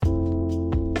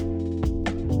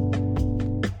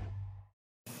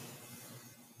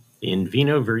In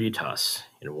Vino Veritas,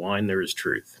 in wine there is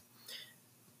truth.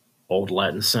 Old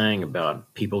Latin saying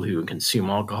about people who consume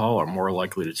alcohol are more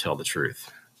likely to tell the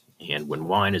truth. And when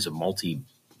wine is a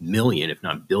multi-million, if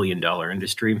not billion-dollar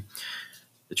industry,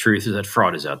 the truth is that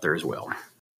fraud is out there as well.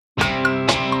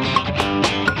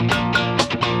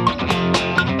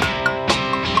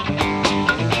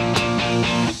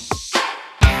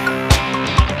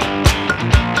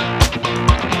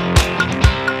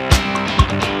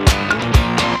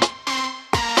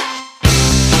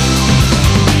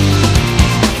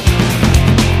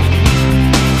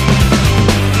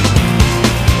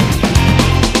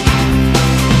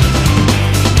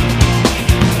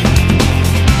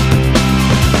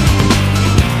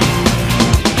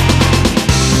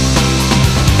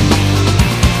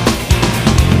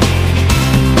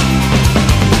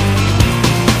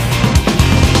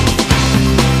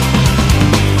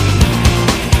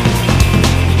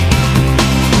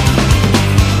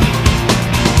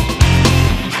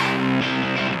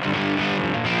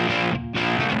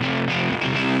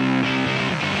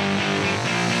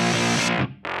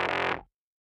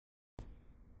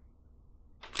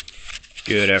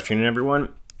 Good afternoon, everyone.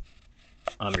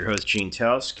 I'm your host, Gene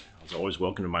Tausk. As always,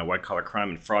 welcome to my White Collar Crime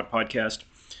and Fraud podcast.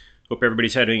 Hope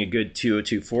everybody's having a good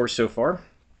 2024 so far.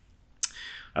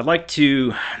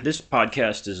 This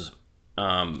podcast is,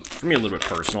 for me, a little bit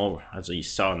personal. As you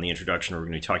saw in the introduction, we're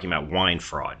going to be talking about wine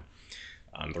fraud.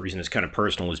 The reason it's kind of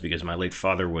personal is because my late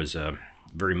father was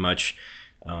very much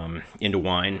into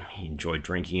wine. He enjoyed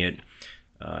drinking it.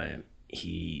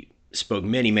 He spoke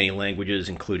many languages,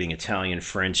 including Italian,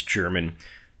 French, German,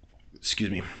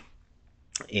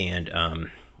 and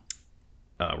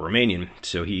Romanian.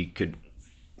 So he could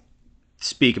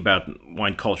speak about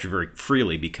wine culture very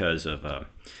freely because of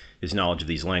his knowledge of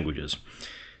these languages.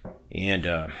 And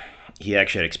he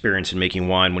actually had experience in making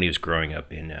wine when he was growing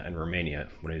up in Romania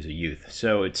when he was a youth.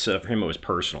 So it's for him it was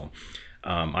personal.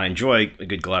 I enjoy a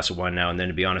good glass of wine now and then.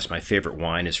 To be honest, my favorite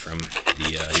wine is from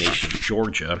the nation of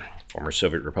Georgia, former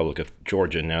Soviet Republic of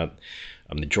Georgia. Now,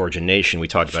 the Georgian nation. We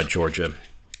talked about Georgia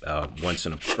once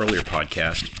in an earlier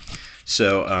podcast.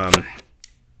 So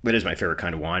that is my favorite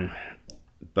kind of wine.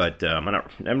 But I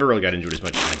never really got into it as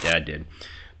much as my dad did.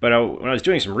 But when I was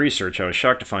doing some research, I was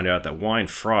shocked to find out that wine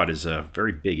fraud is a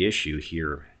very big issue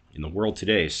here in the world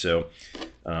today. So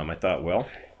I thought, well,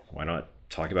 why not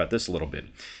talk about this a little bit?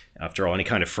 After all, any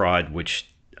kind of fraud, which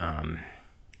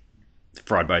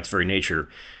fraud by its very nature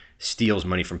steals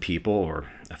money from people or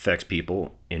affects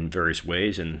people in various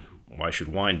ways, and why should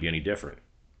wine be any different?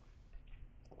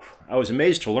 I was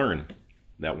amazed to learn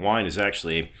that wine is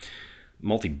actually a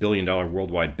multi-billion-dollar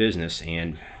worldwide business,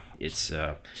 and it's,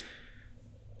 to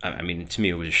me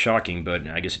it was shocking, but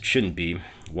I guess it shouldn't be.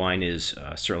 Wine is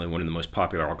certainly one of the most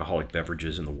popular alcoholic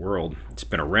beverages in the world. It's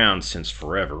been around since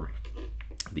forever.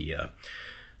 The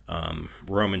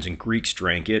Romans and Greeks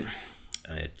drank it.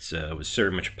 It was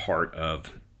very much a part of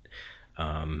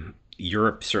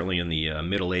Europe, certainly in the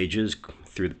Middle Ages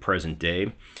through the present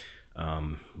day.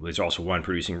 There's also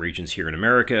wine-producing regions here in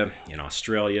America, in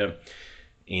Australia,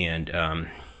 and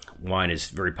wine is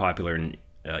very popular in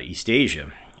East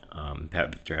Asia,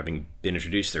 after having been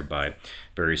introduced there by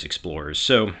various explorers.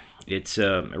 So it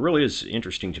really is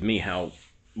interesting to me how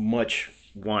much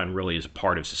wine really is a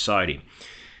part of society.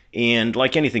 And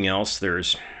like anything else,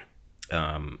 there's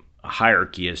a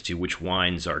hierarchy as to which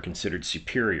wines are considered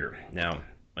superior. Now,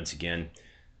 once again,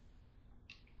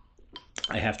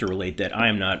 I have to relate that I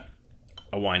am not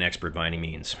a wine expert by any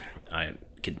means. I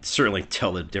can certainly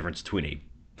tell the difference between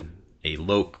a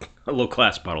low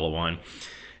class bottle of wine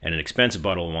and an expensive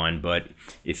bottle of wine, but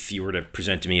if you were to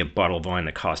present to me a bottle of wine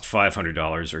that cost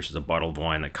 $500 versus a bottle of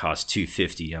wine that costs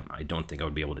 $250, I don't think I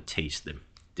would be able to taste the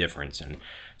difference, and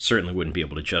certainly wouldn't be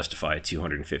able to justify a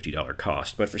 $250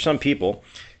 cost. But for some people,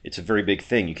 it's a very big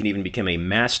thing. You can even become a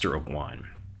master of wine,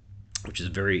 which is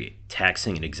a very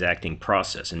taxing and exacting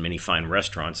process, and many fine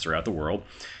restaurants throughout the world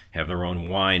have their own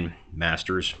wine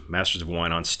masters of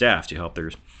wine on staff to help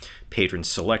their patrons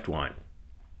select wine.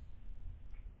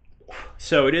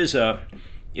 So it is a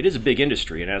big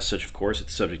industry, and as such, of course,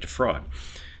 it's subject to fraud,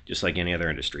 just like any other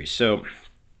industry. So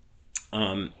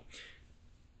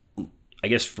I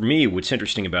guess for me, what's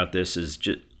interesting about this is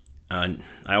I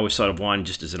always thought of wine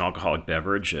just as an alcoholic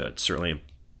beverage. It's certainly a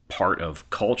part of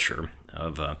culture,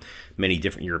 of many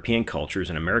different European cultures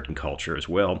and American culture as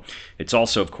well. It's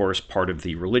also, of course, part of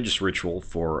the religious ritual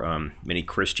for many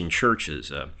Christian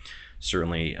churches.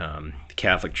 Certainly, the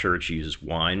Catholic Church uses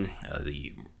wine.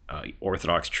 The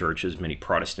Orthodox churches, many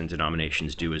Protestant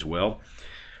denominations do as well,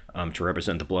 to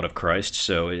represent the blood of Christ.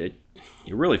 So it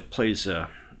really plays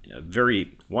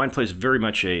Wine plays very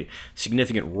much a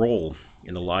significant role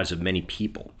in the lives of many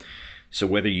people. So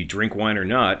whether you drink wine or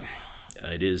not,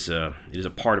 it is a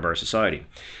part of our society.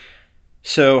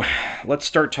 So let's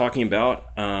start talking about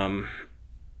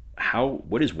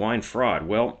what is wine fraud?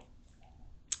 Well,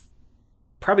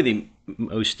 probably the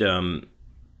most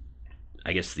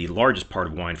I guess the largest part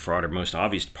of wine fraud, or most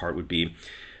obvious part, would be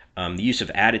the use of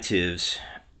additives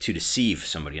to deceive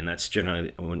somebody, and that's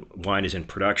generally when wine is in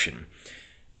production.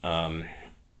 Um,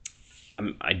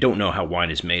 I don't know how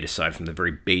wine is made aside from the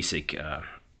very basic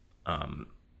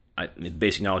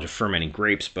knowledge of fermenting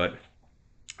grapes, but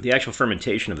the actual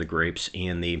fermentation of the grapes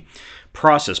and the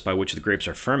process by which the grapes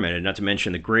are fermented, not to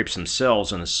mention the grapes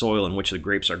themselves and the soil in which the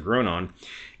grapes are grown on,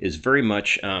 is very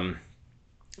much a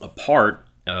part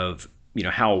of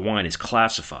how a wine is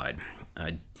classified.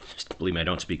 Believe me, I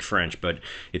don't speak French, but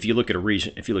if you look at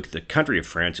if you look at the country of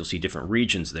France, you'll see different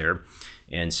regions there,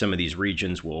 and some of these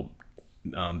regions will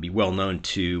be well known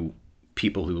to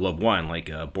people who love wine,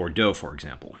 like Bordeaux, for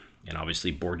example. And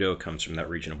obviously, Bordeaux comes from that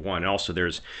region of wine. And also,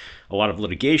 there's a lot of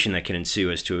litigation that can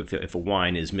ensue as to if a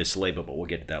wine is mislabelable. We'll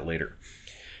get to that later.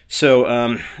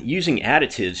 So, using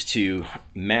additives to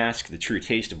mask the true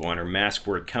taste of wine, or mask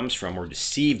where it comes from, or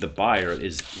deceive the buyer,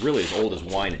 is really as old as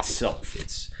wine itself.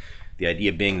 It's the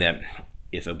idea being that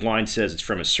if a wine says it's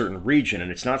from a certain region and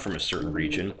it's not from a certain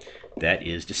region, that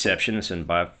is deception, and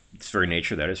by its very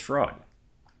nature, that is fraud.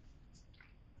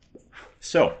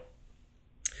 So,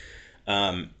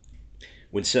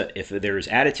 if there's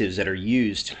additives that are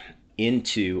used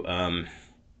into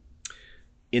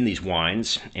in these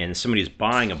wines, and somebody is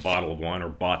buying a bottle of wine or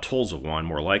bottles of wine,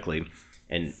 more likely,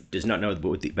 and does not know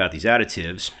about these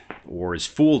additives, or is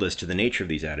fooled as to the nature of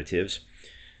these additives,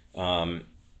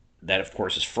 that of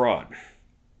course is fraud,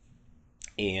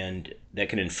 and that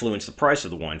can influence the price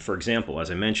of the wine. For example,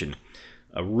 as I mentioned,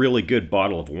 a really good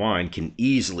bottle of wine can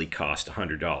easily cost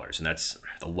 $100, and that's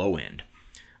the low end.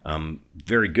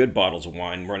 Very good bottles of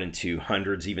wine run into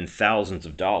hundreds, even thousands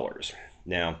of dollars.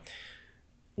 Now,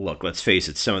 look, let's face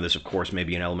it, some of this, of course, may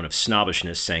be an element of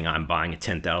snobbishness, saying I'm buying a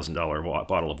 $10,000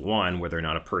 bottle of wine, whether or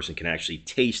not a person can actually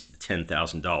taste the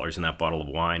 $10,000 in that bottle of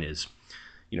wine is,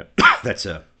 that's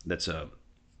a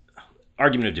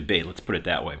argument of debate, let's put it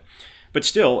that way. But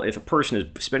still, if a person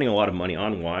is spending a lot of money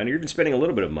on wine, or even spending a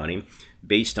little bit of money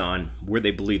based on where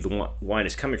they believe the wine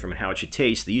is coming from and how it should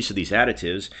taste, the use of these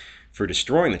additives for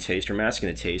destroying the taste or masking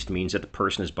the taste means that the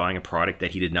person is buying a product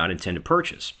that he did not intend to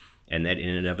purchase, and that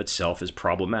in and of itself is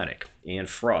problematic and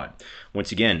fraud.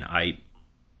 Once again, I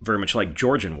very much like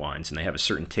Georgian wines, and they have a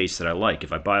certain taste that I like.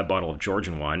 If I buy a bottle of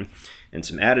Georgian wine and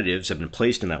some additives have been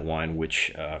placed in that wine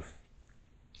which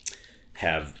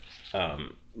have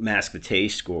mask the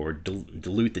taste or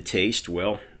dilute the taste,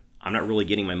 well, I'm not really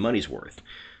getting my money's worth.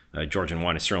 Georgian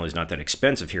wine certainly is not that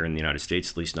expensive here in the United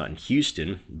States, at least not in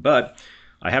Houston, but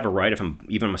I have a right, if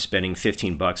I'm spending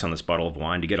 $15 on this bottle of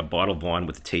wine, to get a bottle of wine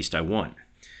with the taste I want.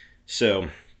 So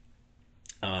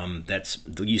that's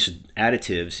the use of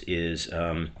additives is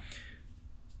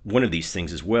one of these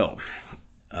things as well.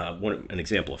 An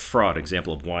example of fraud,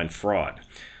 example of wine fraud.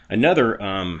 Another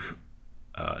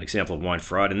example of wine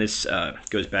fraud, and this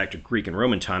goes back to Greek and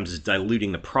Roman times, is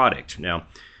diluting the product. Now,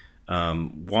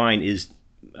 wine is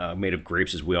made of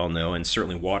grapes, as we all know, and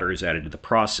certainly water is added to the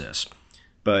process.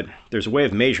 But there's a way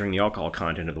of measuring the alcohol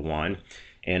content of the wine,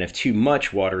 and if too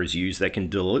much water is used, that can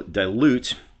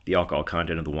dilute the alcohol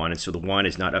content of the wine, and so the wine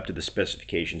is not up to the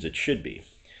specifications it should be.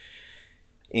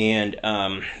 And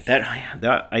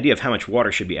that idea of how much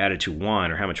water should be added to wine,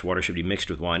 or how much water should be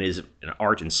mixed with wine, is an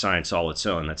art and science all its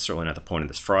own. That's certainly not the point of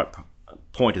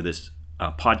this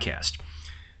podcast.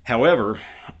 However,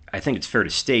 I think it's fair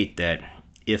to state that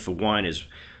if a wine is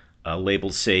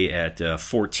labeled, say, at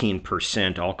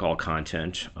 14% alcohol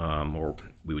content, or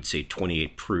we would say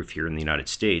 28 proof here in the United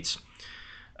States,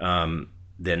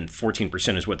 then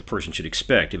 14% is what the person should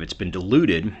expect. If it's been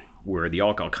diluted, where the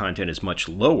alcohol content is much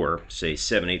lower, say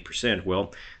 7-8%,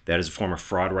 well, that is a form of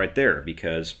fraud right there,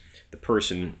 because the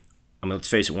person, let's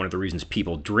face it, one of the reasons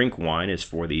people drink wine is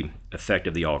for the effect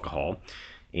of the alcohol,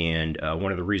 and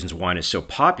one of the reasons wine is so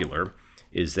popular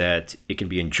is that it can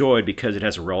be enjoyed because it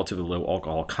has a relatively low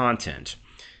alcohol content.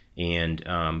 And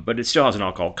but it still has an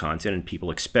alcohol content, and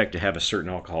people expect to have a certain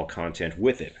alcohol content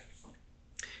with it.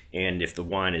 And if the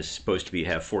wine is supposed to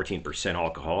have 14%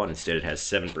 alcohol and instead it has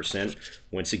 7%,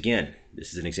 once again,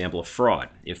 this is an example of fraud.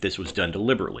 If this was done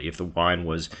deliberately, if the wine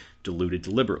was diluted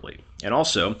deliberately. And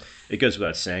also, it goes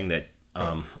without saying that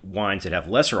wines that have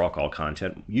lesser alcohol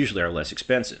content usually are less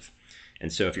expensive.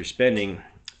 And so if you're spending,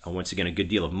 once again, a good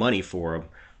deal of money for a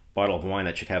bottle of wine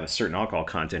that should have a certain alcohol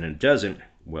content and it doesn't,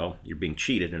 well, you're being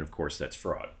cheated, and of course that's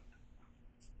fraud.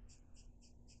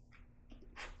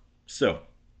 So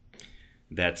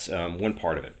that's one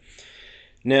part of it.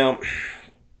 Now,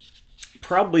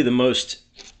 probably the most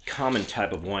common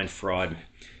type of wine fraud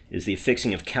is the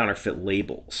affixing of counterfeit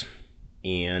labels.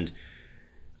 And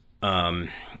in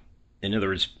other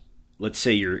words, let's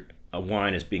say a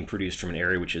wine is being produced from an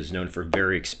area which is known for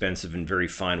very expensive and very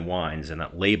fine wines, and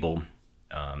that label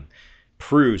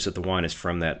proves that the wine is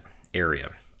from that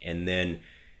area. And then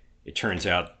it turns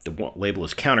out the label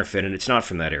is counterfeit and it's not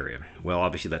from that area. Well,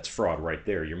 obviously that's fraud right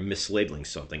there. You're mislabeling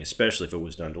something, especially if it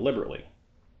was done deliberately.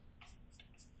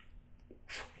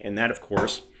 And that, of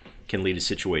course, can lead to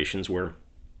situations where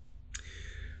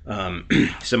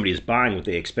somebody is buying what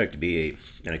they expect to be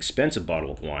an expensive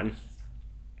bottle of wine,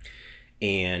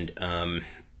 and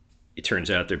it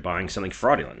turns out they're buying something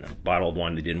fraudulent, a bottle of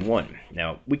wine they didn't want.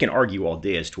 Now, we can argue all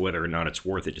day as to whether or not it's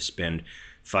worth it to spend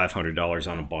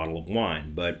 $500 on a bottle of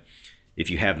wine, but if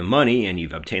you have the money and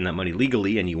you've obtained that money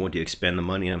legally and you want to expend that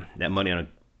money on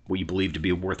what you believe to be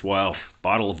a worthwhile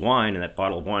bottle of wine, and that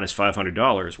bottle of wine is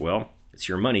 $500, well, it's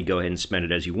your money. Go ahead and spend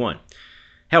it as you want.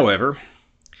 However,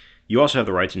 you also have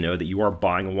the right to know that you are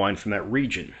buying a wine from that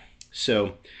region.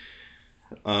 So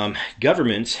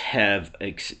governments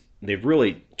they've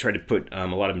really tried to put a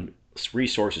lot of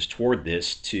resources toward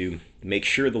this to make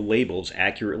sure the labels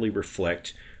accurately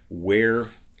reflect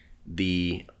where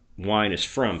the wine is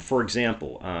from. For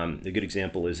example, a good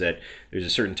example is that there's a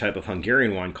certain type of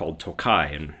Hungarian wine called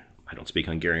Tokai, and I don't speak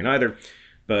Hungarian either,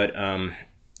 but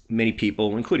many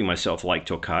people, including myself, like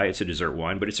Tokai. It's a dessert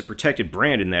wine, but it's a protected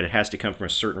brand in that it has to come from a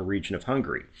certain region of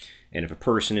Hungary. And if a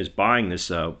person is buying this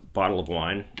bottle of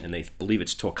wine and they believe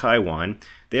it's Tokai wine,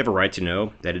 they have a right to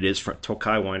know that it is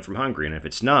Tokai wine from Hungary. And if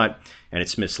it's not, and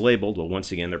it's mislabeled, well,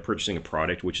 once again, they're purchasing a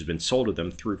product which has been sold to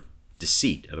them through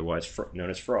deceit, otherwise known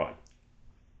as fraud.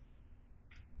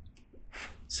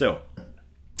 So,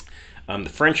 the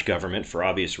French government, for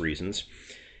obvious reasons,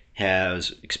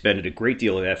 has expended a great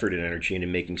deal of effort and energy into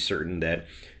making certain that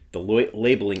the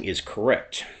labeling is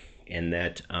correct, and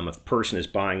that if a person is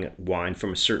buying wine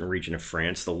from a certain region of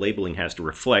France, the labeling has to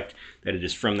reflect that it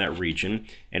is from that region,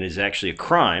 and it is actually a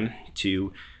crime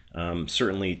to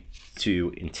certainly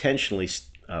to intentionally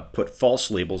put false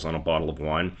labels on a bottle of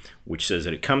wine which says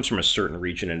that it comes from a certain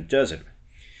region and it doesn't.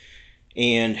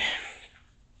 And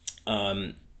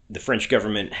the French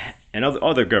government and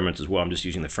other governments as well. I'm just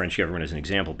using the French government as an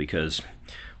example because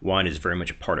wine is very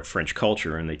much a part of French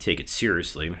culture and they take it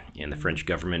seriously. And the French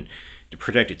government, to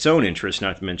protect its own interests,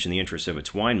 not to mention the interests of its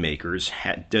winemakers,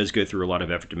 does go through a lot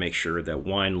of effort to make sure that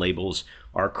wine labels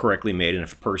are correctly made. And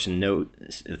if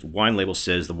if a wine label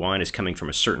says the wine is coming from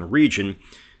a certain region,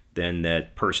 then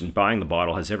that person buying the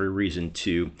bottle has every reason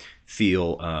to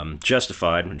feel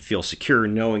justified and feel secure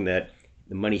knowing that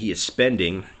the money he is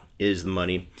spending is the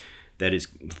money that is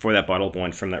for that bottle of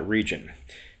wine from that region.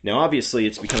 Now, obviously,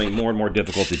 it's becoming more and more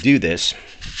difficult to do this,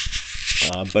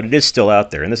 but it is still out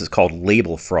there, and this is called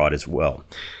label fraud as well.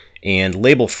 And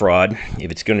label fraud,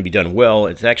 if it's going to be done well,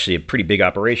 it's actually a pretty big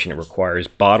operation. It requires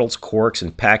bottles, corks,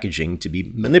 and packaging to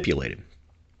be manipulated.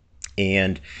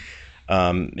 And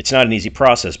it's not an easy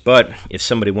process, but if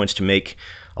somebody wants to make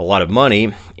a lot of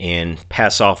money and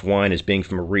pass off wine as being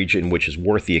from a region which is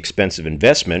worth the expensive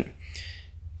investment,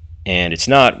 and it's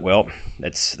not, well,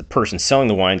 that's the person selling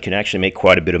the wine can actually make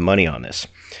quite a bit of money on this.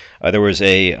 There was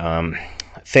a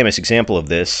famous example of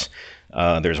this.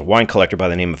 There's a wine collector by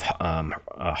the name of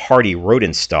Hardy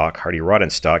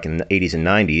Rodenstock in the 80s and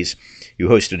 90s, who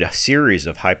hosted a series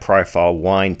of high-profile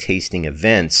wine tasting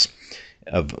events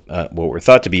of what were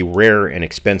thought to be rare and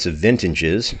expensive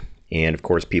vintages. And, of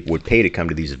course, people would pay to come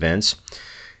to these events.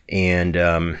 And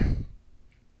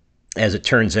as it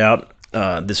turns out,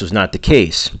 this was not the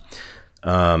case.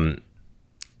 For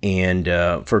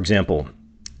example,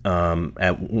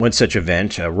 at one such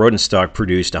event, Rodenstock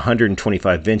produced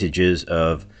 125 vintages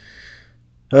of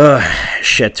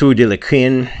Chateau de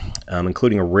l'Aquin,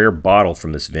 including a rare bottle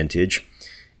from this vintage.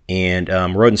 And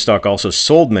Rodenstock also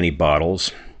sold many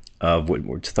bottles of what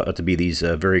were thought to be these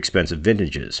very expensive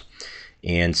vintages.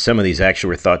 And some of these actually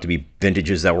were thought to be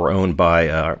vintages that were owned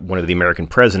by one of the American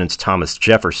presidents, Thomas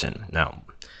Jefferson. Now,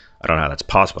 I don't know how that's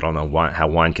possible. I don't know how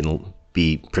wine can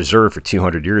be preserved for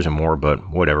 200 years or more, but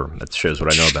whatever. That shows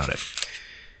what I know about it.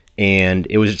 And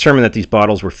it was determined that these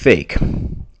bottles were fake.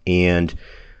 And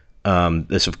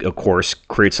this, of course,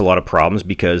 creates a lot of problems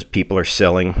because people are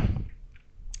selling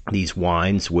these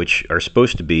wines, which are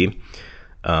supposed to be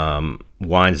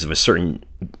wines of a certain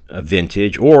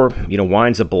vintage, or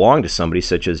wines that belong to somebody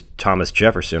such as Thomas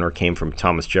Jefferson or came from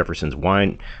Thomas Jefferson's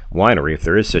winery, if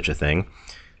there is such a thing.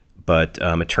 But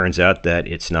it turns out that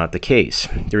it's not the case.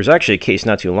 There was actually a case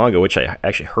not too long ago, which I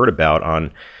actually heard about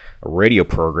on a radio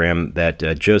program that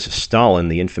Joseph Stalin,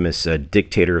 the infamous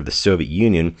dictator of the Soviet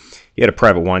Union, he had a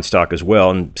private wine stock as well,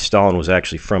 and Stalin was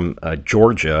actually from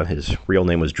Georgia. His real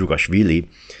name was Drugashvili,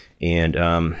 and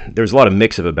there's a lot of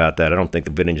mix-up about that. I don't think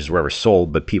the vintages were ever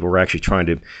sold, but people were actually trying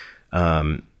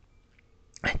to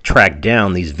track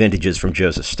down these vintages from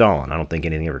Joseph Stalin. I don't think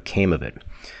anything ever came of it.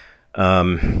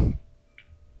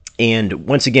 And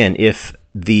once again, if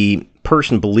the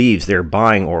person believes they're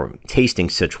buying or tasting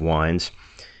such wines,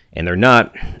 and they're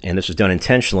not, and this was done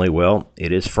intentionally, well,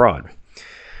 it is fraud.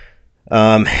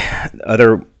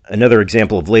 Another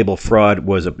example of label fraud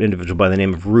was an individual by the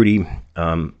name of Rudy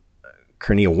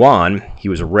Kurniawan. He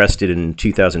was arrested in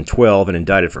 2012 and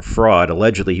indicted for fraud.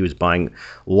 Allegedly, he was buying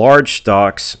large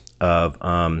stocks of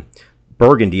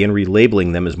Burgundy and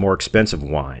relabeling them as more expensive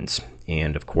wines.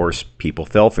 And, of course, people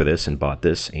fell for this and bought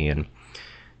this, and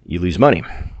you lose money.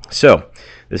 So,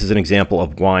 this is an example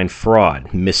of wine fraud,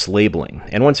 mislabeling.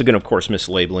 And once again, of course,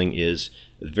 mislabeling is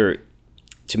very,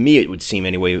 to me it would seem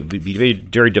anyway, it would be very,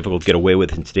 very difficult to get away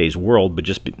with in today's world, but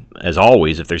just as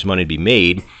always, if there's money to be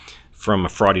made from a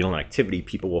fraudulent activity,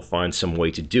 people will find some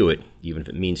way to do it, even if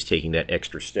it means taking that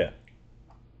extra step.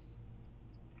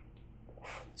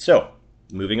 So,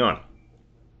 moving on.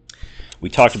 We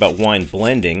talked about wine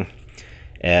blending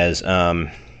as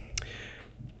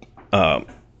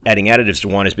adding additives to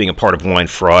wine as being a part of wine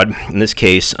fraud. In this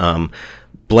case,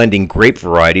 blending grape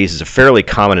varieties is a fairly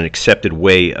common and accepted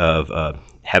way of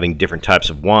having different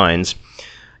types of wines.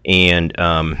 And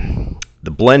the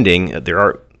blending, there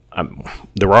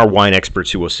are wine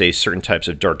experts who will say certain types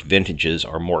of dark vintages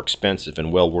are more expensive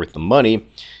and well worth the money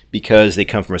because they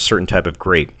come from a certain type of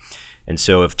grape. And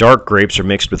so if dark grapes are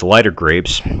mixed with lighter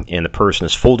grapes and the person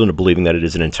is fooled into believing that it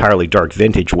is an entirely dark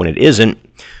vintage when it isn't,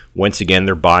 once again,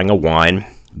 they're buying a wine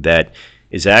that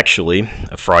is actually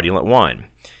a fraudulent wine.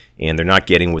 And they're not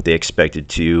getting what they expected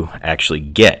to actually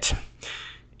get.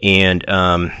 And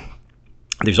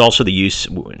there's also the use,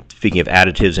 speaking of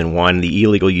additives in wine, the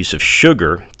illegal use of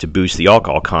sugar to boost the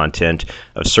alcohol content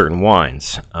of certain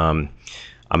wines.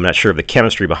 I'm not sure of the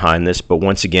chemistry behind this, but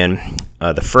once again,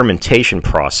 the fermentation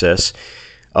process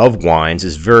of wines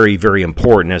is very, very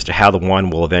important as to how the wine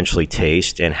will eventually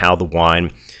taste and how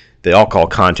the alcohol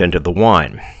content of the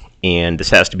wine. And this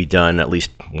has to be done, at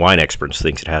least wine experts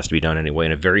think it has to be done anyway,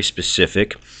 in a very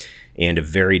specific and a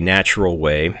very natural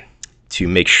way to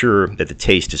make sure that the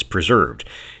taste is preserved.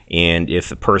 And if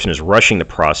the person is rushing the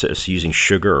process using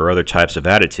sugar or other types of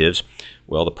additives,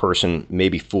 well, the person may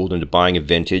be fooled into buying a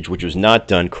vintage which was not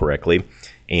done correctly,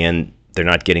 and they're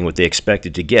not getting what they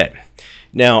expected to get.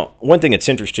 Now, one thing that's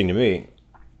interesting to me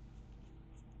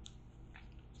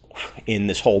in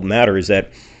this whole matter is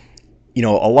that, you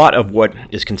know, a lot of what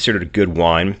is considered a good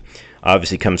wine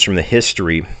obviously comes from the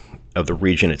history of the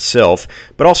region itself,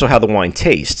 but also how the wine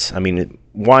tastes. I mean,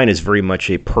 wine is very much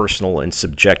a personal and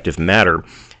subjective matter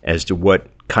as to what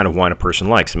kind of wine a person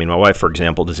likes. I mean, my wife, for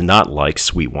example, does not like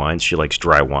sweet wines. She likes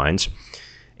dry wines.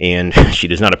 And she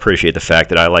does not appreciate the fact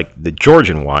that I like the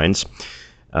Georgian wines,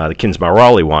 the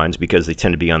Kinsmarali wines, because they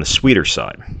tend to be on the sweeter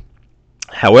side.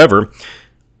 However,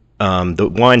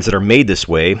 the wines that are made this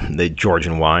way, the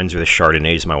Georgian wines or the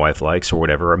Chardonnays my wife likes or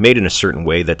whatever, are made in a certain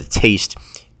way that the taste,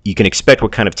 you can expect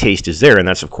what kind of taste is there, and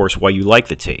that's, of course, why you like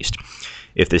the taste.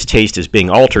 If this taste is being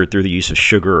altered through the use of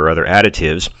sugar or other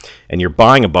additives, and you're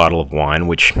buying a bottle of wine,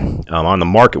 which on the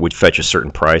market would fetch a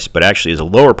certain price, but actually is a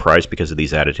lower price because of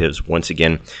these additives, once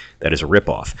again, that is a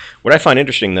ripoff. What I find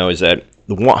interesting, though, is that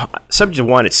the subject of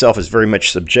wine itself is very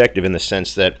much subjective in the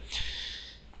sense that,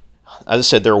 as I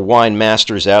said, there are wine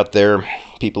masters out there,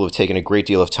 people who have taken a great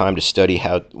deal of time to study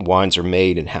how wines are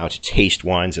made and how to taste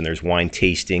wines, and there's wine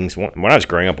tastings. When I was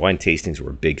growing up, wine tastings were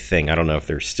a big thing. I don't know if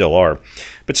there still are.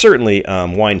 But certainly,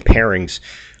 wine pairings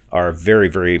are very,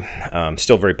 very,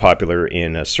 still very popular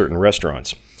in certain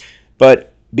restaurants.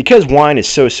 But because wine is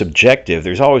so subjective,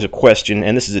 there's always a question,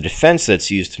 and this is a defense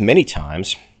that's used many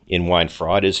times in wine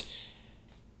fraud, is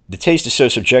the taste is so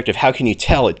subjective, how can you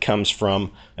tell it comes from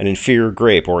an inferior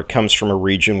grape or it comes from a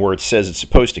region where it says it's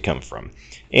supposed to come from?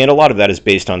 And a lot of that is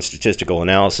based on statistical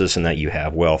analysis, and that you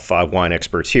have, well, 5 wine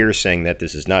experts here saying that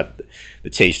this is not the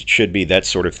taste it should be, that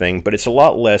sort of thing. But it's a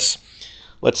lot less,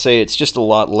 let's say it's just a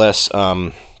lot less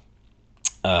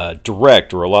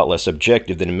direct or a lot less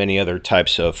objective than many other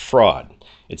types of fraud.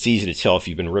 It's easy to tell if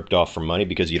you've been ripped off for money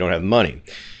because you don't have money.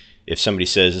 If somebody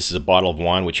says this is a bottle of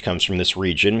wine which comes from this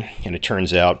region, and it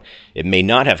turns out it may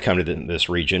not have come to this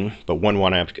region, but one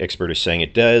wine expert is saying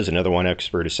it does, another wine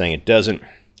expert is saying it doesn't,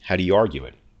 how do you argue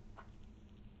it?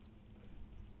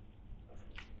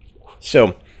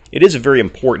 So it is a very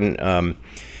important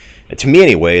to me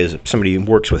anyway, as somebody who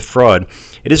works with fraud,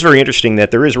 it is very interesting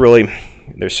that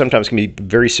there sometimes can be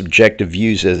very subjective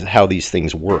views as how these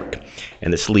things work.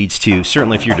 And this leads to,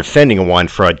 certainly if you're defending a wine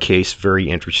fraud case, very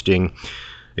interesting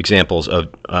examples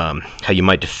of how you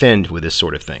might defend with this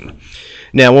sort of thing.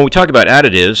 Now, when we talk about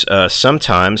additives,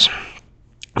 sometimes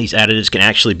these additives can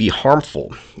actually be harmful.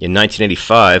 In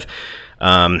 1985,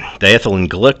 diethylene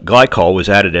glycol was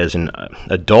added as an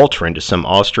adulterant to some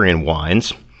Austrian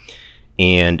wines,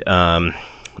 and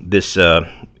this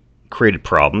created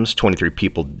problems. 23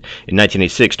 people in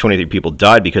 1986. 23 people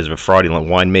died because of a fraudulent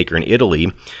winemaker in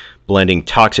Italy blending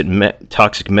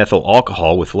toxic methyl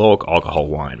alcohol with low alcohol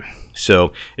wine.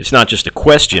 So it's not just a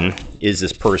question: is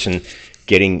this person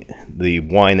getting the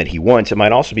wine that he wants? It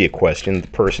might also be a question: the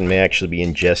person may actually be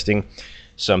ingesting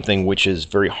something which is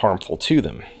very harmful to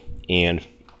them. And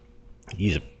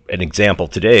use an example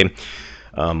today,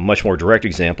 much more direct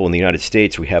example. In the United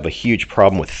States, we have a huge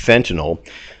problem with fentanyl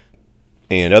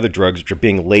and other drugs which are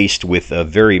being laced with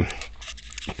very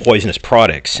poisonous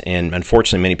products. And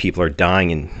unfortunately, many people are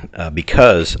dying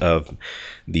because of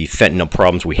the fentanyl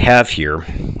problems we have here.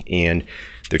 And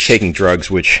they're taking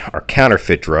drugs which are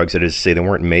counterfeit drugs. That is to say, they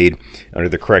weren't made under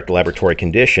the correct laboratory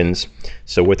conditions.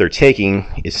 So what they're taking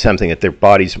is something that their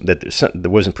bodies, that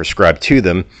wasn't prescribed to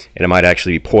them, and it might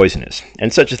actually be poisonous.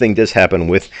 And such a thing does happen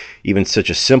with even such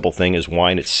a simple thing as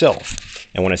wine itself.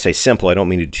 And when I say simple, I don't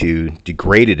mean to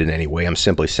degrade it in any way. I'm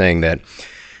simply saying that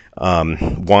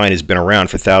wine has been around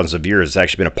for thousands of years. It's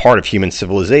actually been a part of human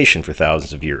civilization for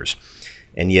thousands of years.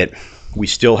 And yet we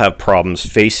still have problems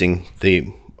facing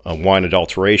the wine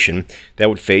adulteration that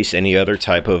would face any other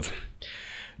type of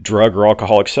drug or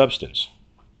alcoholic substance.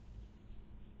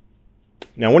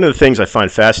 Now, one of the things I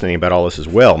find fascinating about all this as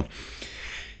well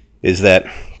is that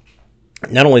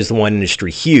not only is the wine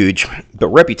industry huge, but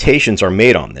reputations are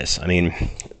made on this. I mean,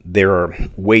 there are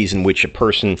ways in which a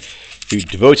person who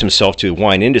devotes himself to the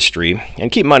wine industry,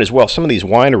 and keep in mind as well, some of these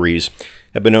wineries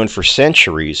have been known for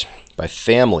centuries by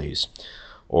families,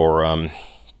 or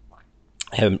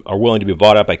are willing to be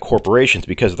bought out by corporations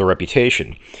because of their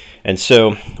reputation. And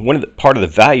so part of the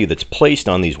value that's placed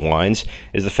on these wines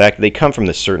is the fact that they come from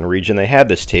this certain region, they have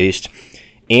this taste,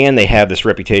 and they have this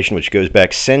reputation which goes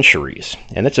back centuries.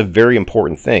 And that's a very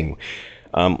important thing.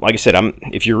 Like I said,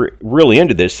 if you're really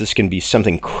into this, this can be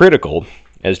something critical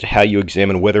as to how you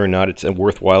examine whether or not it's a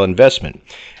worthwhile investment.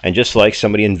 And just like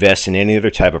somebody invests in any other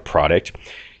type of product,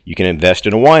 you can invest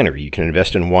in a winery, you can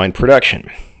invest in wine production.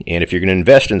 And if you're going to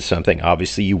invest in something,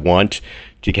 obviously you want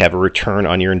to have a return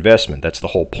on your investment. That's the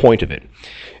whole point of it.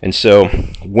 And so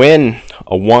when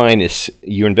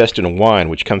you invest in a wine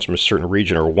which comes from a certain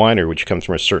region, or a winery which comes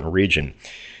from a certain region,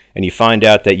 and you find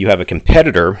out that you have a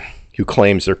competitor who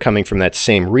claims they're coming from that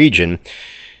same region,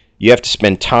 you have to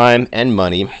spend time and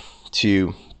money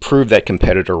to prove that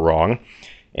competitor wrong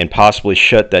and possibly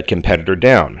shut that competitor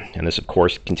down. And this, of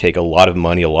course, can take a lot of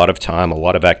money, a lot of time, a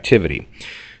lot of activity.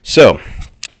 So,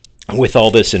 with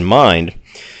all this in mind,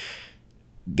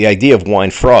 the idea of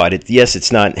wine fraud, yes,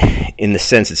 it's not, in the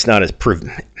sense, it's not as,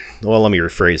 well, let me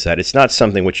rephrase that. It's not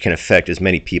something which can affect as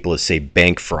many people as, say,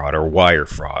 bank fraud or wire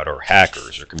fraud or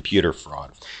hackers or computer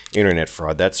fraud, internet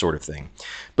fraud, that sort of thing.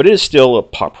 But it is still a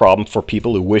problem for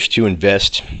people who wish to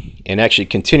invest and actually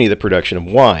continue the production of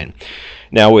wine.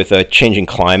 Now, with changing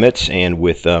climates and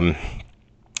with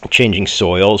changing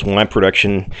soils, wine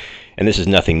production, and this is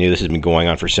nothing new, this has been going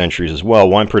on for centuries as well,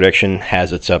 wine production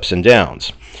has its ups and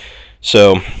downs.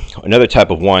 So another type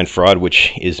of wine fraud,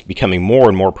 which is becoming more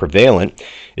and more prevalent,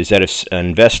 is that if an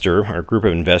investor or a group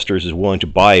of investors is willing to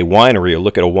buy a winery or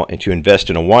look at to invest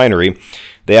in a winery,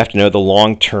 they have to know the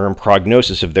long-term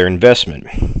prognosis of their investment.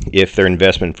 If their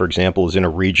investment, for example, is in a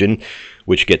region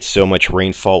which gets so much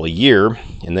rainfall a year,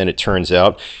 and then it turns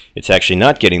out it's actually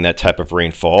not getting that type of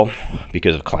rainfall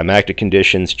because of climatic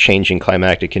conditions, changing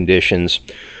climatic conditions,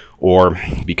 or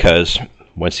because,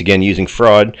 once again, using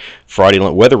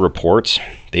fraudulent weather reports,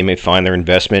 they may find their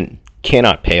investment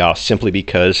cannot pay off simply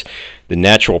because the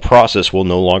natural process will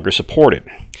no longer support it.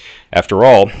 After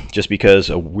all, just because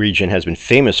a region has been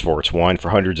famous for its wine for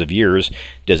hundreds of years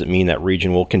doesn't mean that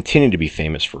region will continue to be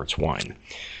famous for its wine.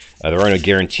 There are no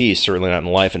guarantees, certainly not in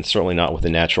life, and certainly not with the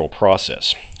natural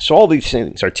process. So all these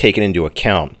things are taken into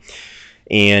account.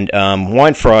 And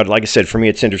wine fraud, like I said, for me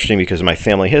it's interesting because of my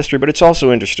family history, but it's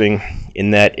also interesting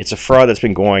in that it's a fraud that's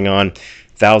been going on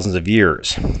thousands of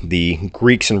years. The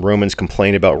Greeks and Romans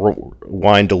complained about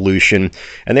wine dilution,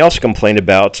 and they also complained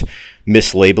about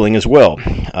mislabeling as well.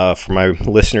 For my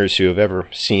listeners who have ever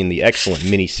seen the excellent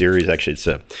mini-series, actually it's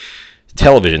a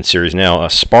television series now,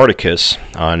 Spartacus,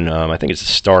 on I think it's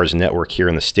the Starz network here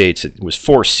in the States. It was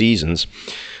 4 seasons,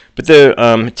 But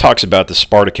it talks about the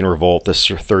Spartacan revolt, this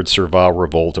third servile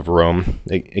revolt of Rome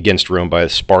against Rome by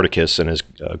Spartacus and his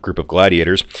group of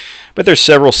gladiators. But there's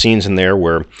several scenes in there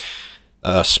where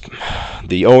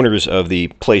the owners of the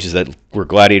places where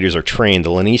gladiators are trained, the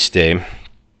Lanistae,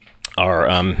 are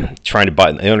trying to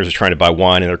buy. The owners are trying to buy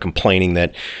wine, and they're complaining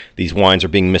that these wines are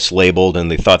being mislabeled, and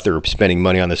they thought they were spending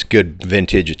money on this good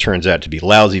vintage. It turns out to be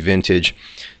lousy vintage.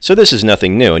 So this is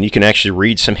nothing new, and you can actually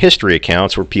read some history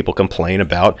accounts where people complain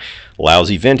about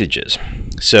lousy vintages.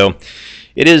 So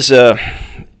it is it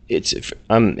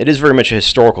is very much a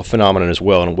historical phenomenon as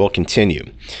well, and it will continue.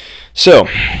 So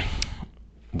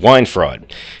wine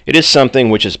fraud. It is something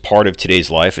which is part of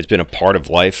today's life. It's been a part of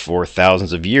life for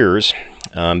thousands of years.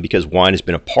 Because wine has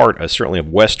been a part, certainly of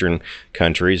Western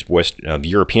countries, of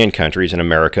European countries, and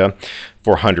America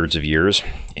for hundreds of years,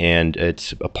 and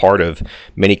it's a part of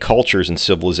many cultures and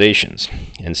civilizations.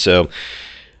 And so,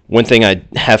 one thing I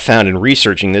have found in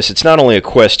researching this, it's not only a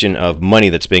question of money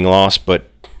that's being lost, but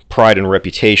pride and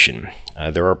reputation.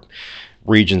 There are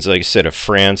regions, like I said, of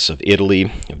France, of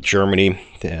Italy, of Germany,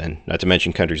 and not to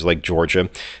mention countries like Georgia,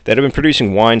 that have been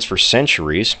producing wines for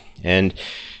centuries, and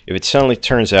if it suddenly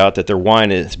turns out that their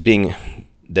wine is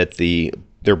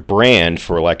their brand,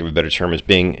 for lack of a better term, is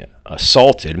being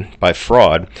assaulted by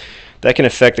fraud, that can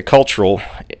affect the cultural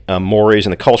mores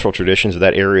and the cultural traditions of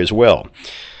that area as well.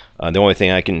 The only thing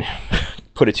I can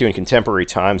put it to in contemporary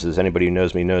times is anybody who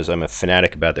knows me knows I'm a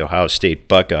fanatic about the Ohio State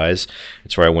Buckeyes.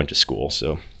 That's where I went to school,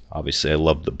 so obviously I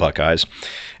love the Buckeyes.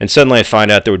 And suddenly I find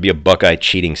out there would be a Buckeye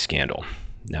cheating scandal.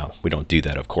 Now, we don't do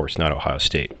that, of course, not Ohio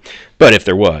State. But if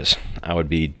there was, I would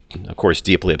be, of course,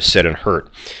 deeply upset and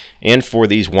hurt. And for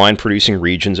these wine-producing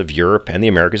regions of Europe and the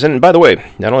Americas, and by the way,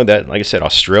 not only that, like I said,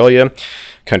 Australia,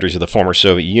 countries of the former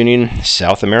Soviet Union,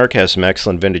 South America has some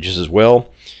excellent vintages as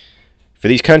well. For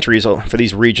these countries, for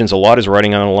these regions, a lot is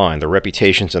riding on the line, their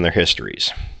reputations and their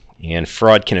histories. And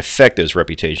fraud can affect those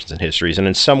reputations and histories, and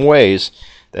in some ways,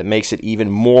 that makes it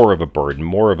even more of a burden,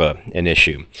 more of an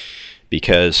issue.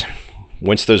 Because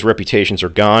once those reputations are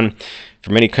gone,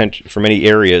 for many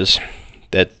areas,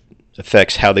 that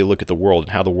affects how they look at the world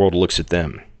and how the world looks at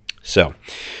them. So,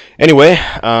 anyway,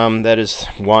 that is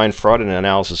wine fraud and an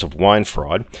analysis of wine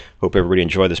fraud. Hope everybody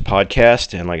enjoyed this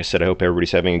podcast, and like I said, I hope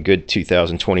everybody's having a good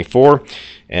 2024.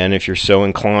 And if you're so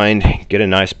inclined, get a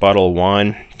nice bottle of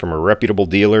wine from a reputable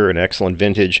dealer, an excellent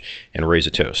vintage, and raise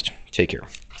a toast. Take care.